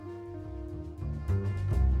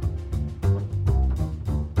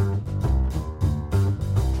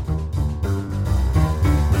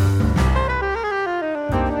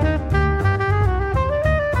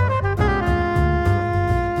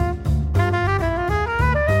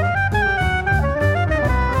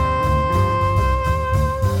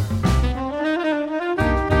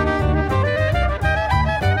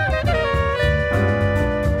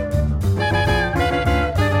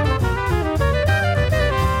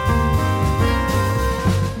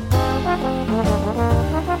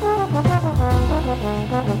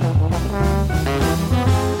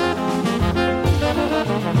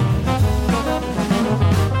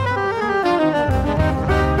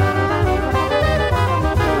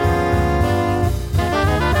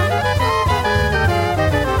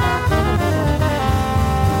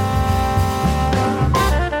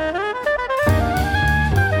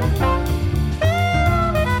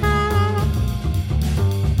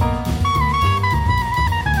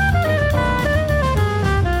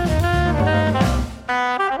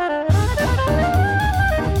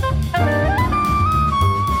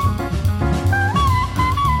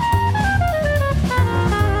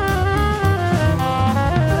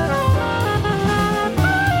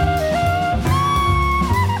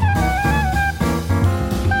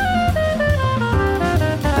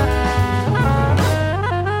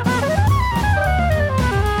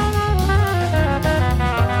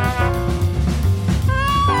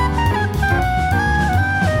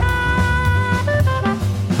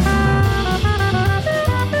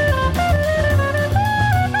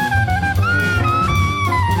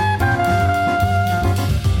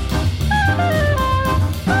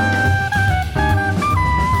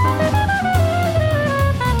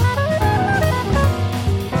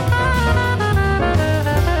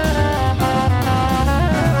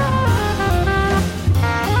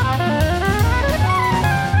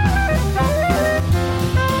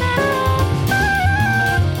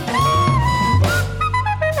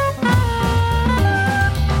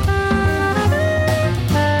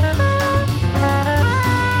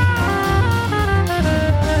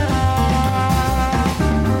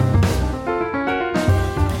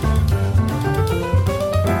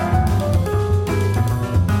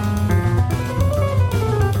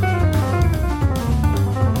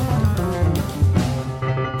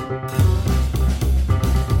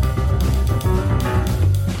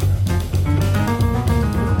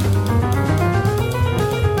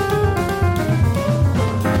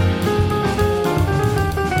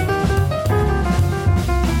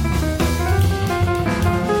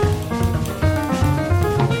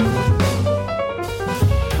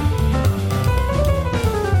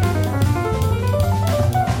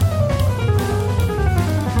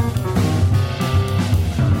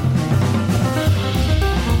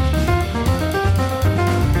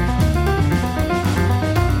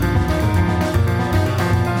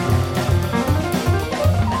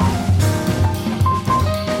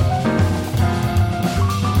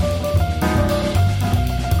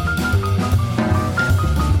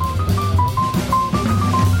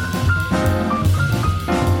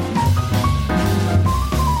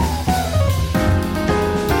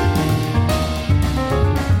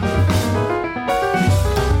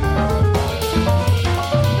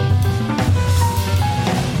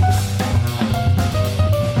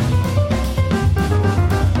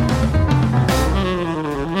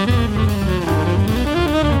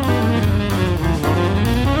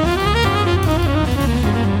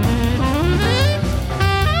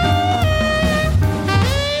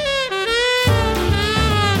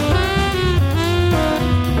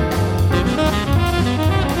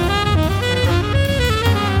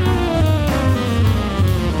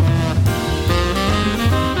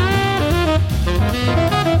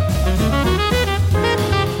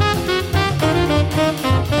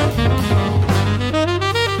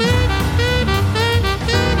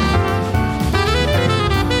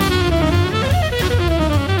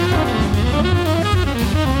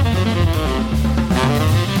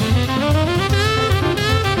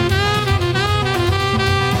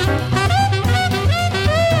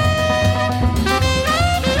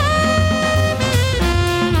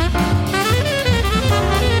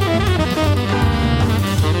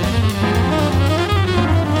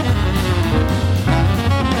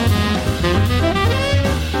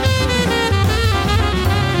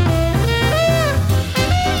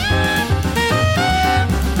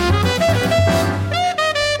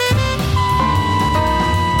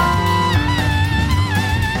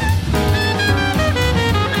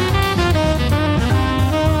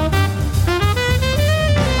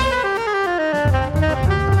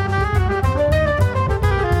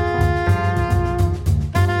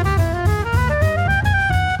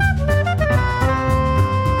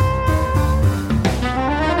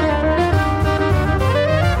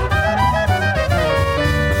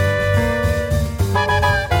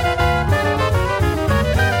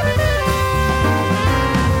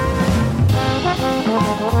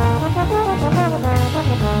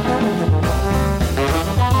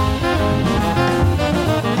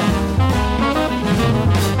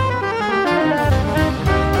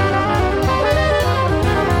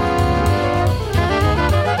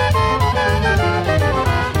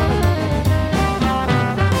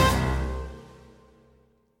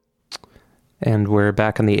we're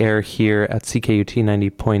back on the air here at CKUT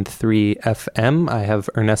 90.3 FM. I have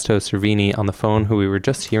Ernesto Cervini on the phone, who we were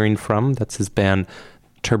just hearing from. That's his band,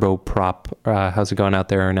 Turboprop. How's it going out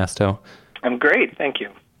there, Ernesto? I'm great, thank you.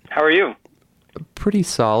 How are you? Pretty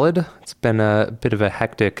solid. It's been a bit of a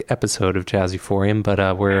hectic episode of Jazzyphorium,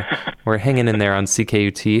 but we're hanging in there on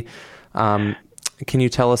CKUT. Can you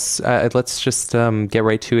tell us, let's just get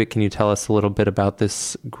right to it. Can you tell us a little bit about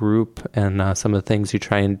this group and some of the things you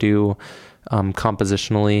try and do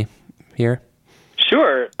compositionally here?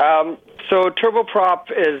 Sure. So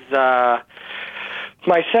Turboprop is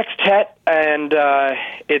my sextet, and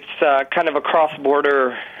it's kind of a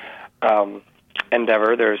cross-border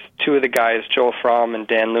endeavor. There's two of the guys, Joel Fromm and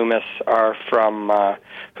Dan Loomis, are from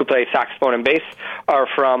who play saxophone and bass, are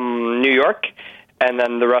from New York. And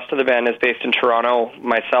then the rest of the band is based in Toronto,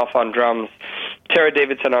 myself on drums, Tara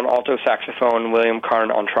Davidson on alto saxophone, William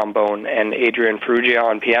Karn on trombone, and Adrian Ferrugia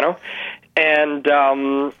on piano. And,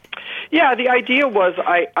 the idea was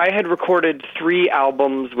I had recorded 3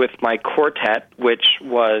 albums with my quartet, which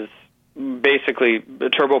was basically the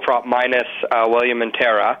Turboprop minus William and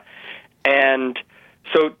Tara. And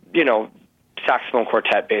so, saxophone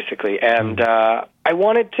quartet, basically. And I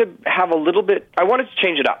wanted to have I wanted to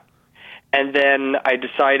change it up. And then I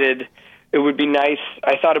decided it would be nice.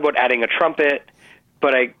 I thought about adding a trumpet,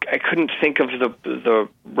 but I couldn't think of the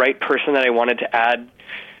right person that I wanted to add.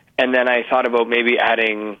 And then I thought about maybe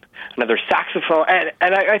adding another saxophone. And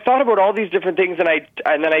I thought about all these different things, and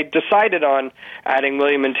then I decided on adding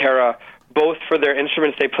William and Tara, both for their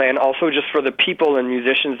instruments they play and also just for the people and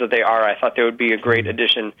musicians that they are. I thought they would be a great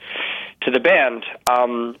addition to the band.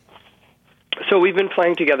 So we've been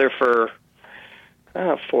playing together for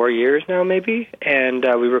 4 years now, maybe, and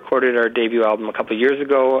we recorded our debut album a couple years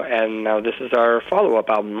ago, and now this is our follow-up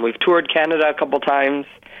album. We've toured Canada a couple times,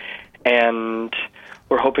 and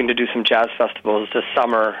we're hoping to do some jazz festivals this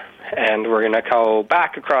summer, and we're going to go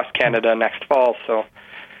back across Canada next fall, so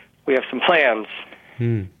we have some plans.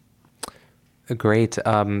 Great.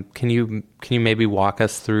 Can you maybe walk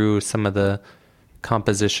us through some of the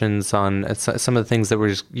compositions on some of the things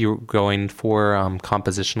that you were going for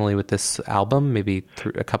compositionally with this album, maybe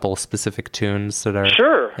through a couple of specific tunes that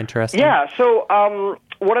are interesting? Yeah, so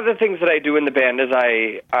one of the things that I do in the band is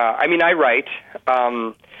I write.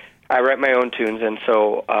 I write my own tunes, and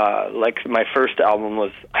so like my first album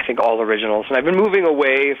was, I think, all originals, and I've been moving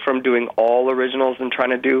away from doing all originals and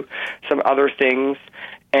trying to do some other things.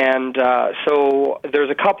 And so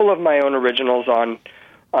there's a couple of my own originals on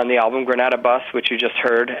the album, Granada Bus, which you just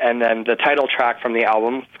heard, and then the title track from the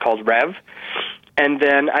album is called Rev. And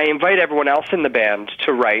then I invite everyone else in the band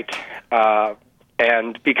to write,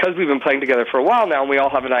 and because we've been playing together for a while now, and we all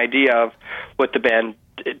have an idea of what the band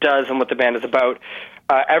does and what the band is about,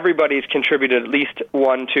 everybody's contributed at least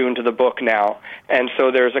one tune to the book now. And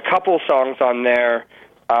so there's a couple songs on there,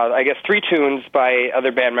 I guess 3 tunes by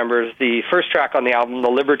other band members. The first track on the album, The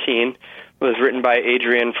Libertine, was written by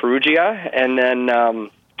Adrian Ferrugia, and then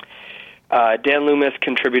Dan Loomis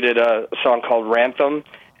contributed a song called Rantham,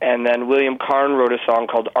 and then William Karn wrote a song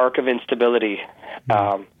called Arc of Instability.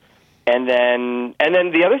 And then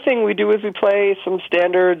the other thing we do is we play some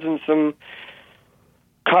standards and some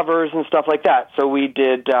covers and stuff like that. So we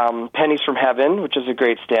did Pennies from Heaven, which is a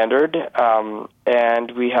great standard,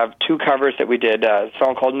 and we have 2 covers that we did, a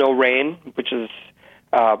song called No Rain, which is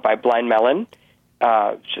by Blind Melon,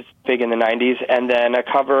 which is big in the 90s, and then a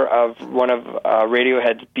cover of one of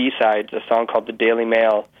Radiohead's B-sides, a song called The Daily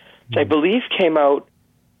Mail, which I believe came out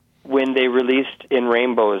when they released In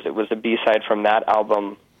Rainbows. It was a B-side from that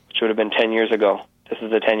album, which would have been 10 years ago. This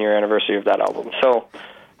is the 10-year anniversary of that album. So,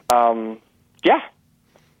 yeah.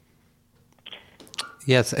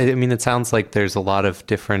 Yes, I mean, it sounds like there's a lot of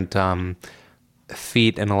different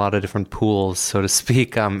feet and a lot of different pools, so to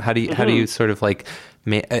speak. How do you sort of like?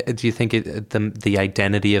 Do you think the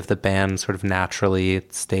identity of the band sort of naturally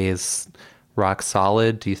stays rock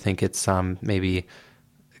solid? Do you think it's maybe,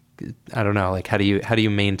 I don't know, like how do you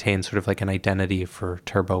maintain sort of like an identity for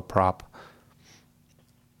Turboprop?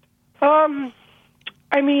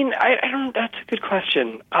 I mean, I don't. That's a good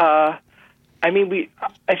question.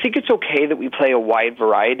 I think it's okay that we play a wide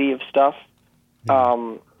variety of stuff,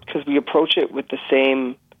 because we approach it with the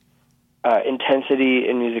same intensity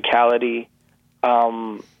and musicality,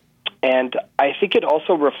 and I think it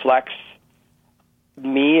also reflects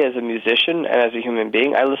me as a musician and as a human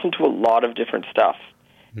being. I listen to a lot of different stuff,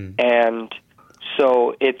 and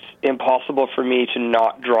so it's impossible for me to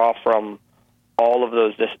not draw from all of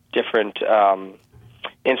those different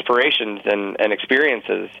inspirations and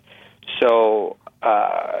experiences. So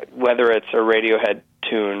whether it's a Radiohead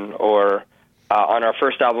tune or on our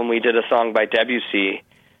first album, we did a song by Debussy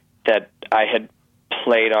that I had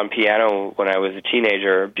played on piano when I was a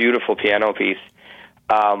teenager, a beautiful piano piece.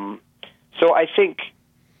 So I think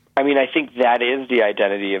that is the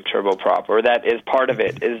identity of Turboprop, or that is part of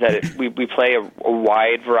it, is that we play a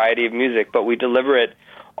wide variety of music, but we deliver it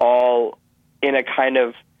all in a kind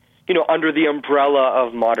of, under the umbrella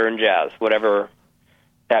of modern jazz, whatever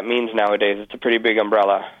that means nowadays. It's a pretty big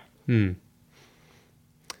umbrella.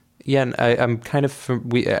 Yeah, and I'm kind of...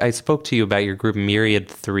 I spoke to you about your group Myriad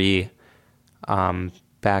 3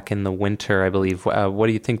 back in the winter, I believe. What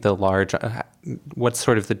do you think what's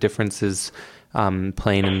sort of the differences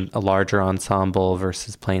playing in a larger ensemble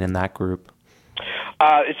versus playing in that group?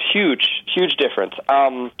 It's huge difference.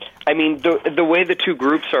 The way the two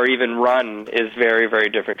groups are even run is very, very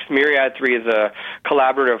different. Myriad 3 is a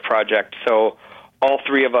collaborative project, so all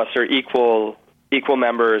three of us are equal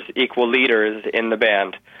members, equal leaders in the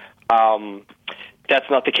band. That's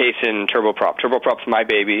not the case in Turboprop. Turboprop's my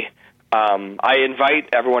baby. I invite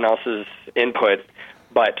everyone else's input,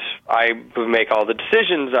 but I make all the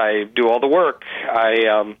decisions. I do all the work.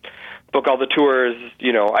 I book all the tours.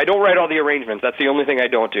 I don't write all the arrangements. That's the only thing I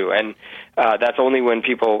don't do, and that's only when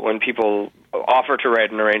people offer to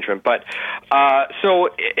write an arrangement. But so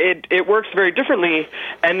it works very differently,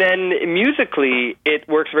 and then musically it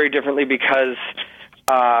works very differently because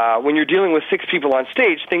when you're dealing with 6 people on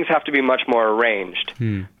stage, things have to be much more arranged.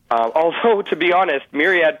 Although, to be honest,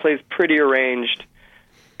 Myriad plays pretty arranged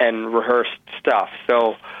and rehearsed stuff.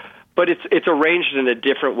 So, but it's arranged in a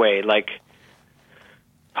different way. Like,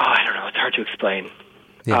 I don't know, it's hard to explain.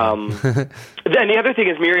 Yeah. Then the other thing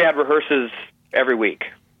is Myriad rehearses every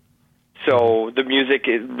week. So the music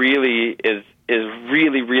is really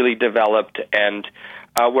developed, and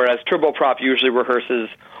whereas Turboprop usually rehearses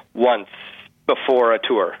once before a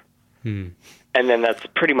tour. And then that's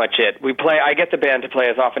pretty much it. I get the band to play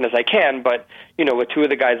as often as I can, but, with 2 of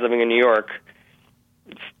the guys living in New York,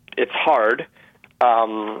 it's hard.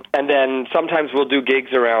 And then sometimes we'll do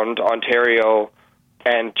gigs around Ontario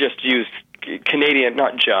and just use Canadian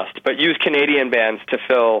bands to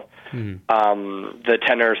fill the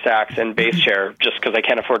tenor, sax, and bass chair, just because I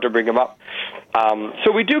can't afford to bring them up.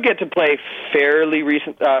 So we do get to play fairly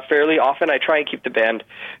often. I try and keep the band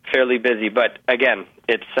fairly busy, but again,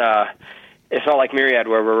 it's not like Myriad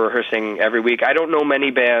where we're rehearsing every week. I don't know many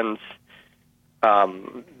bands,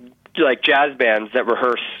 like jazz bands, that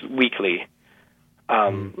rehearse weekly.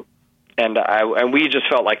 And we just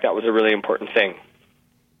felt like that was a really important thing.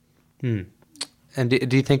 And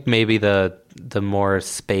do you think maybe the more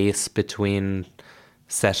space between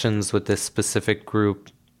sessions with this specific group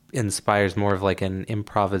inspires more of like an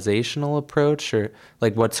improvisational approach, or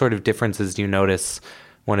like what sort of differences do you notice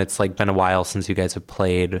when it's like been a while since you guys have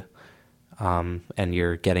played, and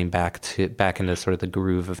you're getting back into sort of the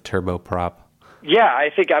groove of Turboprop? Yeah, I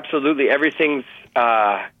think absolutely everything's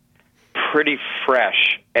pretty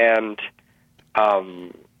fresh, and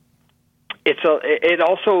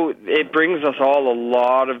it brings us all a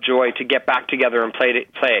lot of joy to get back together and play.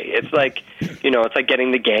 It's like, it's like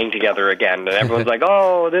getting the gang together again, and everyone's like,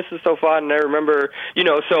 "Oh, this is so fun!" And I remember,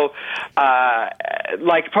 so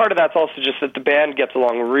like part of that's also just that the band gets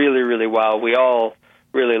along really, really well. We all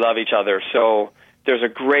really love each other, so there's a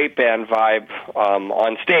great band vibe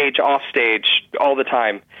on stage, off stage, all the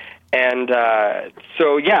time, and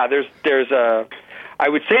so yeah, I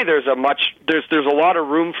would say there's a lot of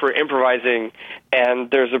room for improvising, and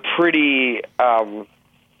there's a pretty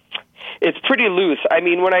it's pretty loose. I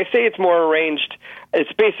mean, when I say it's more arranged,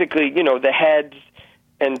 it's basically the heads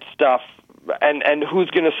and stuff, and who's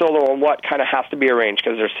going to solo and what kind of has to be arranged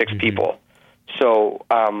because there's 6 people. So,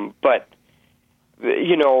 but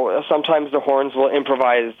sometimes the horns will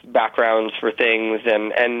improvise backgrounds for things,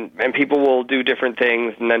 and people will do different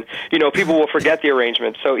things, and then, people will forget the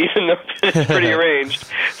arrangement. So even though it's pretty arranged,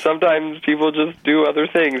 sometimes people just do other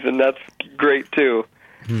things, and that's great too.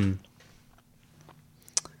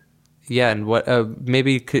 Yeah, and what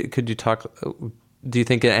maybe could you talk? Do you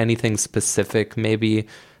think anything specific maybe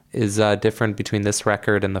is different between this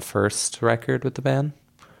record and the first record with the band?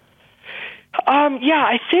 Yeah,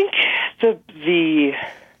 I think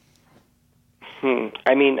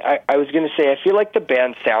I was going to say, I feel like the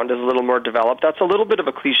band's sound is a little more developed. That's a little bit of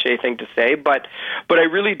a cliche thing to say, but I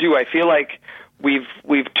really do. I feel like we've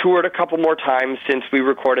toured a couple more times since we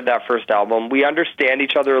recorded that first album. We understand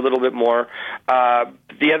each other a little bit more.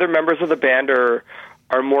 The other members of the band are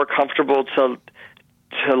more comfortable to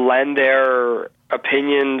lend their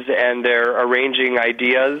opinions and their arranging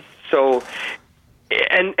ideas. So,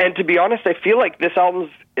 and to be honest, I feel like this album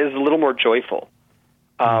is a little more joyful.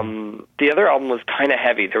 The other album was kind of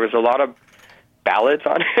heavy. There was a lot of ballads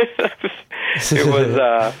on it.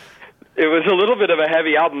 It was a little bit of a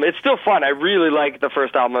heavy album. It's still fun. I really liked the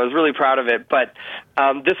first album. I was really proud of it. But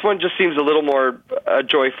this one just seems a little more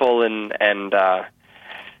joyful and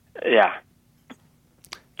yeah.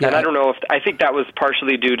 And I don't know I think that was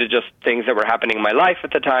partially due to just things that were happening in my life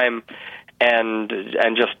at the time and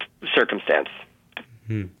just circumstance.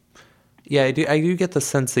 Yeah, I do get the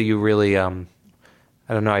sense that you really, I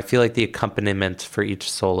don't know, I feel like the accompaniment for each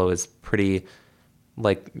solo is pretty,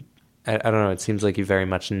 like, I don't know, it seems like you very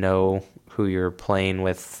much know who you're playing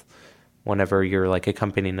with whenever you're, like,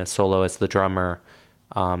 accompanying a solo as the drummer.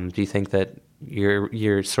 Do you think that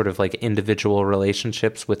your sort of, like, individual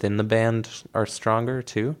relationships within the band are stronger,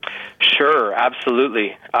 too? Sure,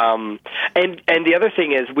 absolutely. And the other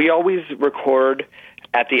thing is we always record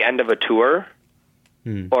at the end of a tour.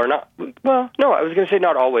 Or not, well, no, I was going to say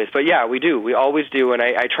not always, but yeah, we do. We always do, and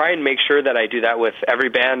I try and make sure that I do that with every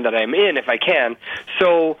band that I'm in if I can.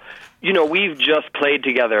 So, you know, we've just played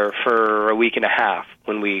together for a week and a half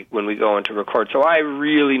when we go into record. So I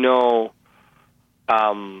really know,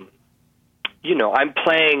 you know, I'm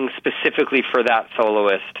playing specifically for that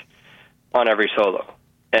soloist on every solo,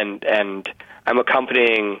 and I'm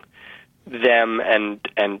accompanying them and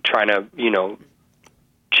trying to, you know,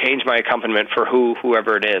 change my accompaniment for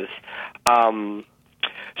whoever it is.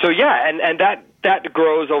 So yeah, and that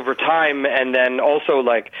grows over time, and then also,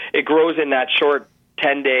 like, it grows in that short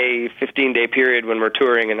 10-day, 15-day period when we're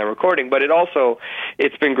touring and then recording, but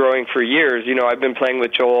it's been growing for years. You know, I've been playing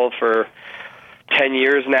with Joel for 10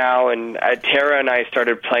 years now, and Tara and I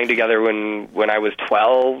started playing together when I was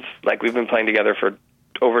 12. Like, we've been playing together for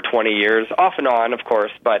over 20 years, off and on, of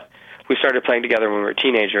course, but we started playing together when we were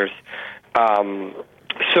teenagers.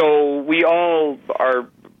 So we all are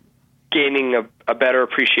gaining a better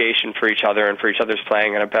appreciation for each other and for each other's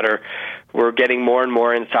playing, and we're getting more and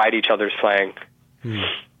more inside each other's playing.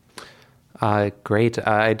 Great.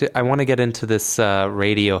 I want to get into this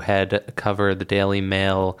Radiohead cover, the Daily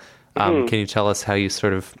Mail. Can you tell us how you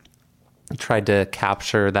sort of tried to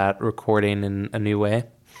capture that recording in a new way?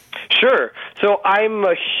 Sure. So I'm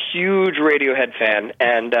a huge Radiohead fan,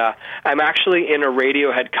 and I'm actually in a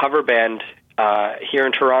Radiohead cover band here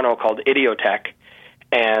in Toronto called Idiotech,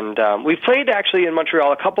 and we've played actually in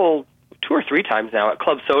Montreal 2 or 3 times now at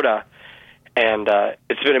Club Soda, and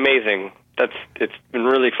it's been amazing. It's been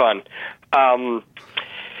really fun.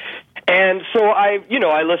 And so I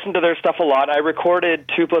listened to their stuff a lot. I recorded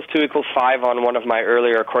 2 + 2 = 5 on one of my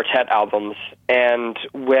earlier quartet albums, and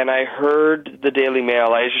when I heard the Daily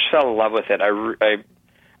Mail, I just fell in love with it. I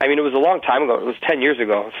mean, it was a long time ago. It was 10 years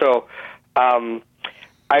ago. So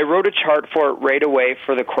I wrote a chart for it right away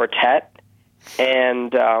for the quartet,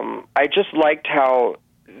 and I just liked how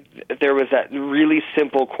there was that really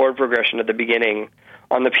simple chord progression at the beginning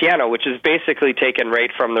on the piano, which is basically taken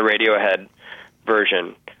right from the Radiohead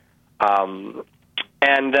version.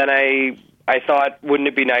 And then I thought, wouldn't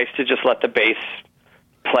it be nice to just let the bass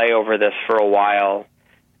play over this for a while,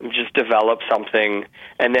 and just develop something,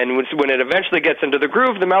 and then when it eventually gets into the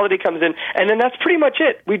groove, the melody comes in, and then that's pretty much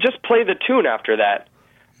it. We just play the tune after that.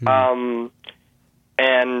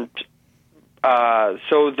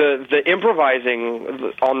 So the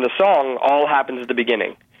improvising on the song all happens at the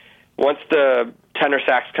beginning. Once the tenor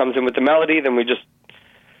sax comes in with the melody, then we just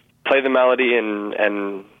play the melody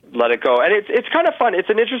and let it go. And it's kind of fun. It's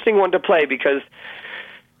an interesting one to play because,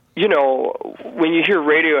 you know, when you hear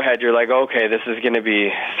Radiohead, you're like, okay, this is going to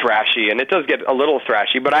be thrashy, and it does get a little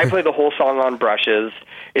thrashy, but I play the whole song on brushes.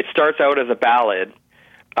 It starts out as a ballad.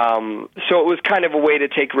 So it was kind of a way to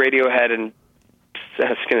take Radiohead and, I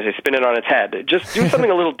was going to say, spin it on its head. Just do something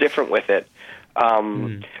a little different with it.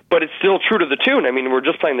 But it's still true to the tune. I mean, we're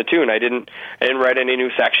just playing the tune. I didn't write any new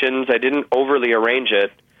sections. I didn't overly arrange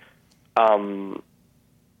it.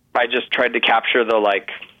 I just tried to capture the, like,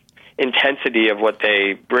 intensity of what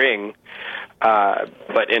they bring,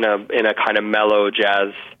 but in a kind of mellow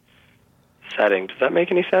jazz setting. Does that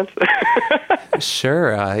make any sense?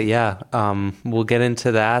 Sure. Yeah. We'll get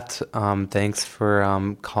into that. Thanks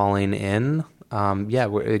for calling in. Yeah.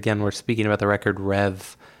 We're speaking about the record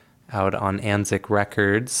Rev out on Anzac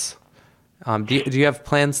Records. Do you have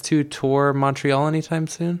plans to tour Montreal anytime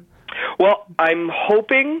soon? Well, I'm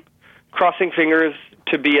hoping, crossing fingers,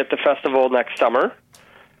 to be at the festival next summer.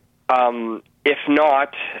 If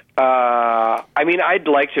not, I mean, I'd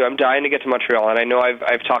like to. I'm dying to get to Montreal, and I know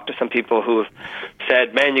I've talked to some people who have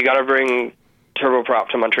said, man, you got to bring Turboprop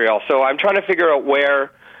to Montreal. So I'm trying to figure out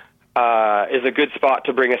where is a good spot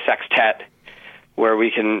to bring a sextet where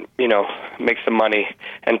we can, you know, make some money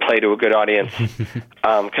and play to a good audience.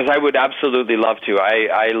 Because I would absolutely love to.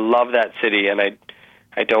 I love that city, and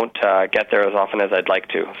I don't get there as often as I'd like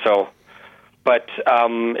to. So, but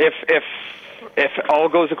if all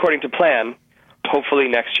goes according to plan, hopefully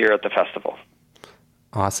next year at the festival.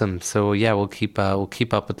 Awesome. So yeah, we'll keep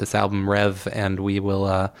up with this album Rev, and we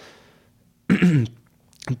will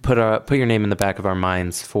put your name in the back of our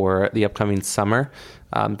minds for the upcoming summer.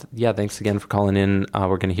 Yeah, thanks again for calling in.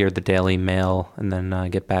 We're going to hear the Daily Mail and then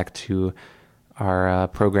get back to our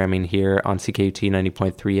programming here on CKUT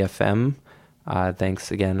 90.3 FM.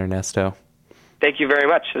 Thanks again, Ernesto. Thank you very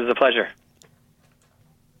much. It was a pleasure.